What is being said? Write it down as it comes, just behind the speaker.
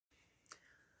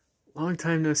Long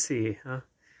time no see, huh?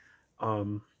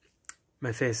 Um,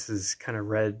 my face is kind of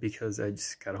red because I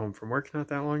just got home from work not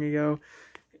that long ago,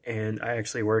 and I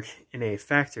actually work in a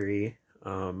factory.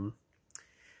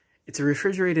 It's a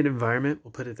refrigerated environment,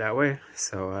 we'll put it that way.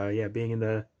 So yeah, being in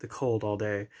the cold all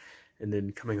day, and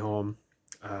then coming home,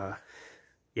 uh,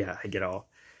 yeah, I get all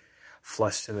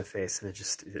flushed in the face, and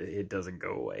it doesn't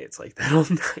go away. It's like that all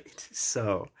night.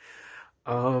 So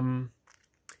um,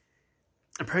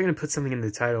 I'm probably gonna put something in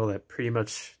the title that pretty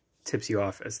much tips you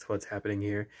off as to what's happening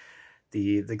here.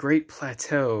 The Great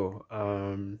Plateau,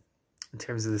 in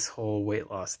terms of this whole weight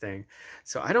loss thing.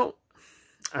 So I don't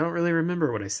really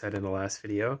remember what I said in the last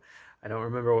video. I don't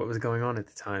remember what was going on at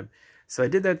the time. So I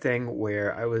did that thing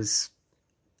where I was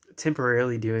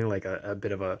temporarily doing like a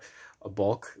bit of a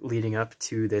bulk leading up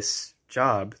to this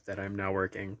job that I'm now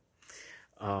working.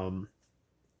 Um,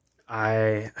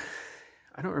 I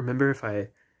I don't remember if I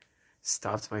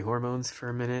stopped my hormones for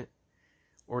a minute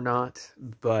or not,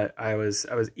 but I was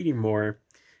eating more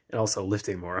and also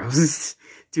lifting more. I was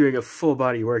doing a full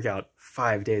body workout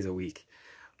 5 days a week.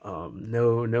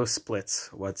 No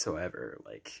splits whatsoever,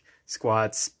 like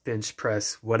squats, bench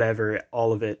press, whatever,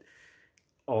 all of it,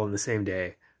 all in the same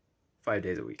day, 5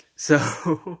 days a week.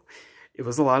 So it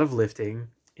was a lot of lifting,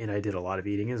 and I did a lot of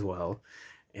eating as well.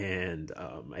 And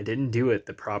I didn't do it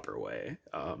the proper way,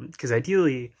 because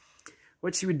ideally,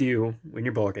 what you would do when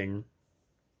you're bulking,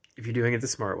 if you're doing it the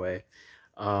smart way,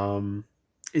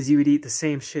 is you would eat the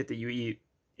same shit that you eat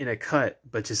in a cut,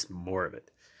 but just more of it.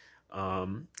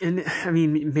 And I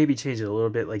mean, maybe change it a little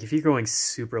bit. Like if you're going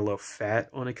super low fat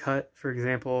on a cut, for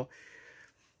example,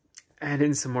 add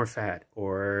in some more fat,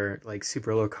 or like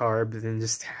super low carb, then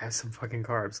just have some fucking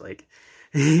carbs. Like,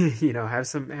 you know, have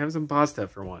some pasta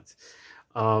for once.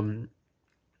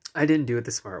 I didn't do it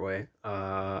the smart way.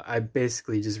 I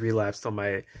basically just relapsed on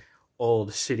my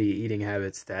old shitty eating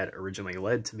habits that originally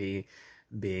led to me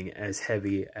being as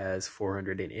heavy as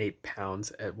 408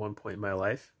 pounds at one point in my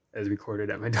life, as recorded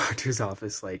at my doctor's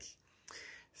office like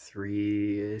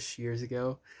 3-ish years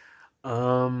ago.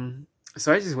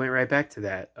 So I just went right back to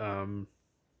that,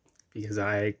 because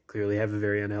I clearly have a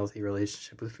very unhealthy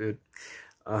relationship with food.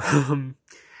 And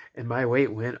my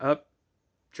weight went up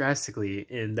drastically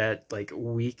in that like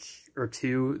week or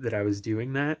two that I was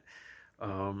doing that.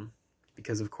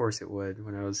 Because of course it would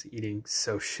when I was eating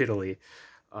so shittily.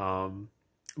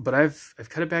 But I've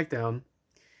cut it back down.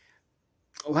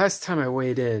 Last time I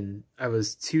weighed in, I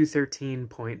was 213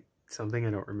 point something,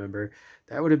 I don't remember.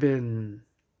 That would have been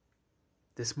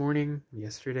this morning,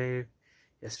 yesterday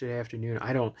afternoon.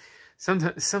 I don't,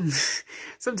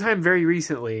 sometime very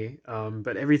recently,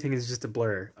 but everything is just a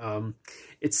blur.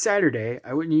 It's Saturday.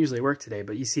 I wouldn't usually work today,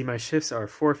 but you see my shifts are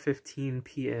 4:15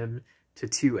 p.m. to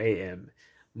 2 a.m.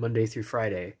 Monday through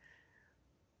Friday.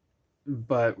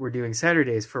 But we're doing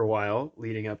Saturdays for a while,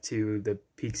 leading up to the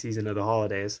peak season of the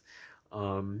holidays.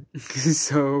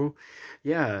 So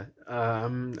yeah,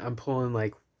 I'm pulling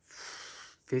like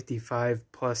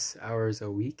 55 plus hours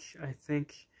a week, I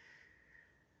think.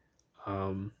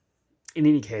 In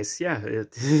any case, yeah,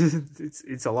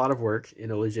 it's a lot of work in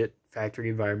a legit factory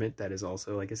environment that is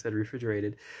also, like I said,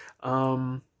 refrigerated.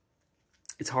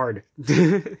 It's hard,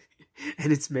 and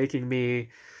it's making me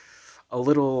a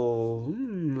little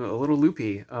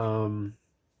loopy.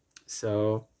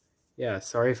 So yeah,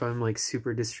 sorry if I'm like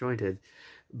super disjointed,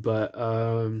 but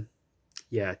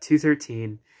yeah,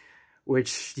 213,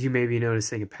 which you may be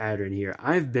noticing a pattern here.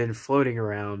 I've been floating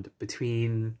around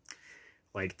between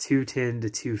like 210 to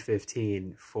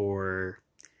 215 for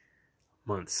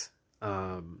months,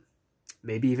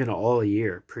 maybe even all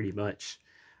year, pretty much.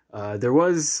 There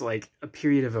was like a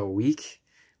period of a week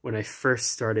when I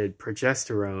first started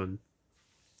progesterone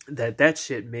that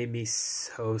shit made me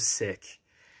so sick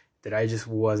that I just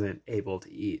wasn't able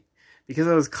to eat, because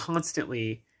I was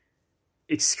constantly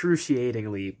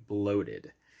excruciatingly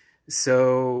bloated.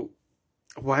 So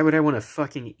why would I want to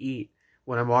fucking eat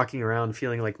when I'm walking around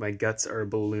feeling like my guts are a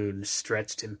balloon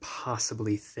stretched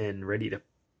impossibly thin, ready to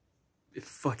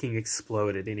fucking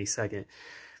explode at any second?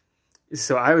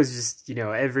 So I was just, you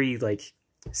know, every like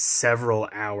several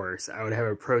hours I would have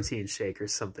a protein shake or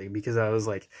something, because I was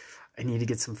like, I need to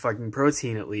get some fucking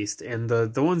protein at least. And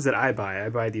the ones that I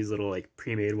buy these little like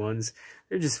pre-made ones.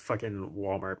 They're just fucking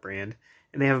Walmart brand,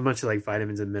 and they have a bunch of like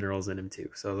vitamins and minerals in them too.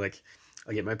 So like,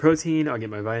 I'll get my protein, I'll get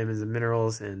my vitamins and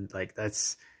minerals, and like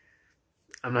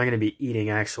I'm not going to be eating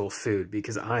actual food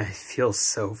because I feel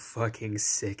so fucking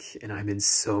sick and I'm in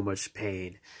so much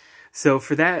pain. So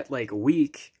for that like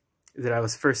week that I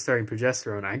was first starting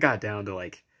progesterone, I got down to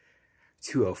like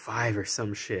 205 or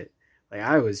some shit. Like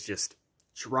I was just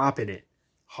dropping it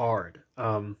hard.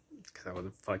 Because because I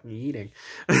wasn't fucking eating.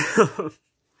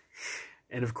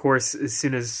 And of course, as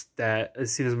soon as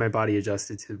my body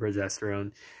adjusted to the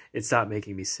progesterone, it stopped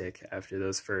making me sick after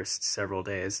those first several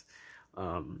days.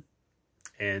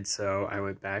 And so I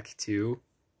went back to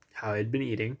how I'd been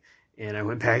eating, and I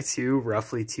went back to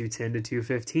roughly 210 to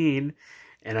 215,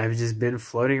 and I've just been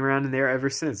floating around in there ever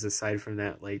since, aside from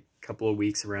that like couple of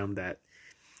weeks around that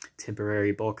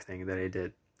temporary bulk thing that I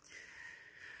did.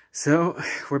 So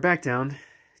we're back down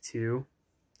to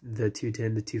the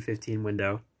 210 to 215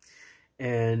 window.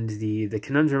 And the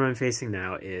conundrum I'm facing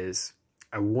now is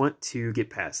I want to get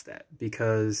past that,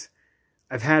 because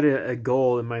I've had a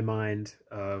goal in my mind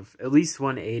of at least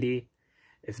 180,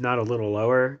 if not a little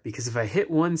lower, because if I hit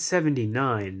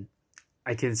 179,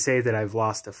 I can say that I've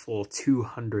lost a full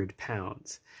 200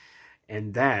 pounds.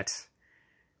 And that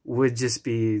would just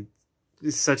be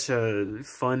such a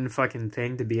fun fucking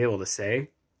thing to be able to say.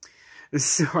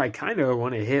 So I kind of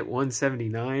want to hit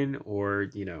 179, or,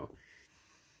 you know,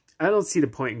 I don't see the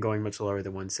point in going much lower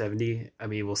than 170. I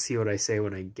mean, we'll see what I say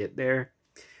when I get there.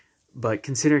 But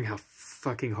considering how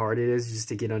fucking hard it is just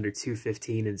to get under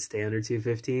 215 and stay under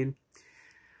 215,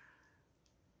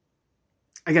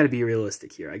 I gotta be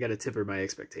realistic here. I gotta temper my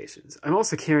expectations. I'm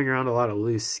also carrying around a lot of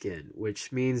loose skin,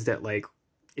 which means that, like,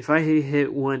 if I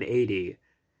hit 180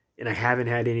 and I haven't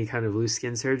had any kind of loose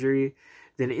skin surgery,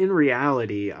 then in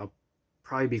reality, I'll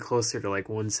probably be closer to like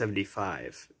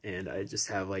 175, and I just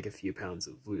have like a few pounds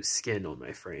of loose skin on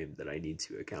my frame that I need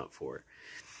to account for.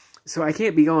 So I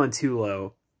can't be going too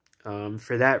low.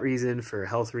 For that reason, for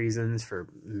health reasons, for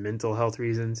mental health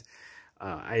reasons,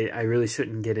 I really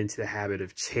shouldn't get into the habit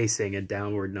of chasing a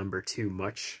downward number too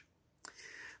much.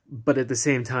 But at the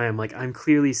same time, like, I'm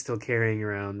clearly still carrying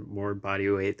around more body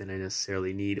weight than I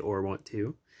necessarily need or want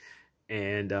to.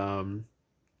 And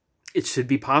it should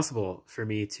be possible for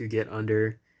me to get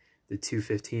under the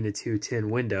 215 to 210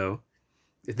 window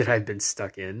that I've been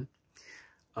stuck in.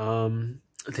 The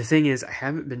thing is, I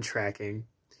haven't been tracking.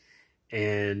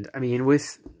 And I mean,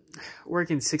 with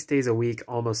working 6 days a week,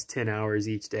 almost 10 hours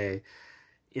each day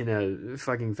in a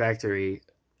fucking factory,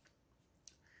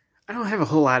 I don't have a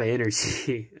whole lot of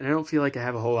energy, and I don't feel like I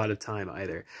have a whole lot of time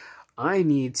either. I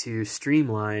need to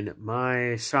streamline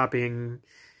my shopping,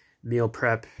 meal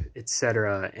prep,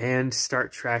 etc., and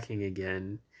start tracking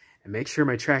again, and make sure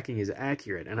my tracking is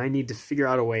accurate. And I need to figure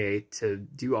out a way to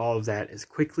do all of that as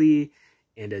quickly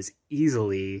and as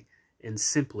easily and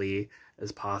simply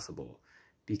as possible,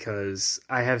 because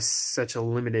I have such a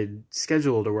limited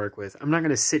schedule to work with. I'm not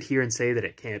going to sit here and say that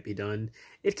it can't be done.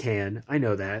 It can. I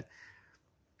know that.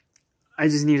 I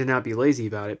just need to not be lazy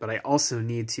about it, but I also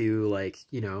need to, like,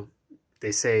 you know,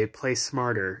 they say play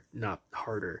smarter, not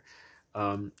harder.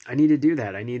 I need to do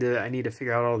that. I need to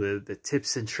figure out all the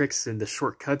tips and tricks and the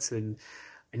shortcuts, and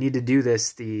I need to do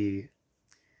this the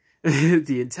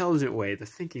the intelligent way, the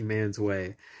thinking man's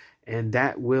way, and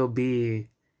that will be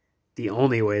the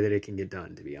only way that it can get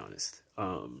done, to be honest.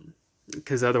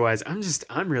 Because otherwise,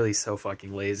 I'm really so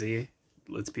fucking lazy.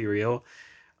 Let's be real.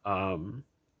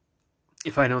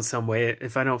 If I don't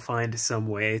find some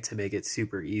way to make it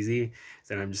super easy,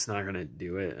 then I'm just not gonna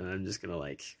do it, and I'm just gonna,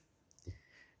 like,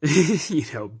 you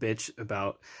know, bitch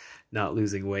about not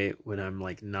losing weight when I'm,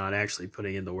 like, not actually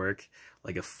putting in the work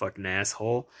like a fucking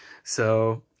asshole.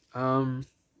 So,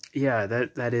 yeah,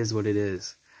 that is what it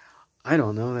is. I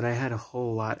don't know that I had a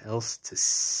whole lot else to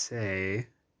say.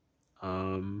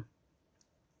 I've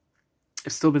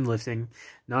still been lifting,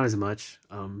 not as much.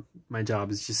 My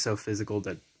job is just so physical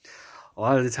that a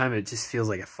lot of the time it just feels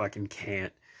like I fucking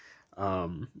can't.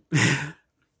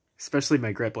 Especially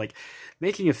my grip. Like,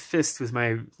 making a fist with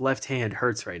my left hand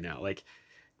hurts right now. Like,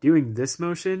 doing this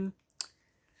motion,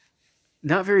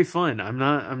 not very fun. I'm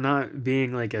not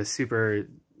being super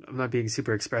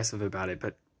expressive about it,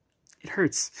 but it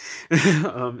hurts.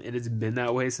 And it's been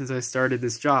that way since I started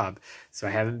this job. So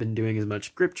I haven't been doing as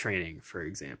much grip training, for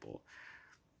example.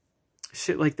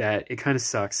 Shit like that, it kind of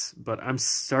sucks, but I'm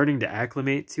starting to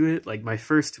acclimate to it. Like, my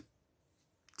first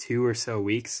 2 or so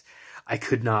weeks, I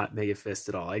could not make a fist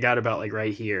at all. I got about, like,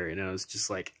 right here, and I was just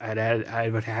like, I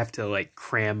would have to, like,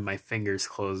 cram my fingers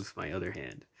closed with my other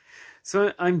hand.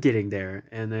 So I'm getting there,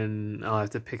 and then I'll have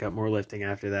to pick up more lifting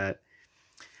after that.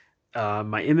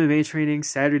 My MMA training,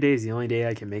 Saturday is the only day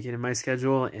I can make it in my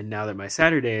schedule, and now that my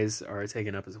Saturdays are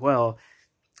taken up as well,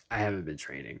 I haven't been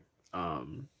training.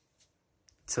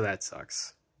 So that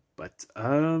sucks. But I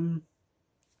don't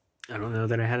know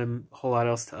that I had a whole lot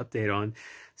else to update on.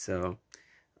 So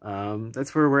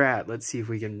that's where we're at. Let's see if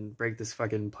we can break this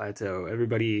fucking plateau.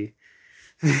 Everybody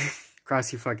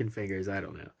cross your fucking fingers. I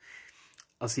don't know.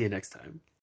 I'll see you next time.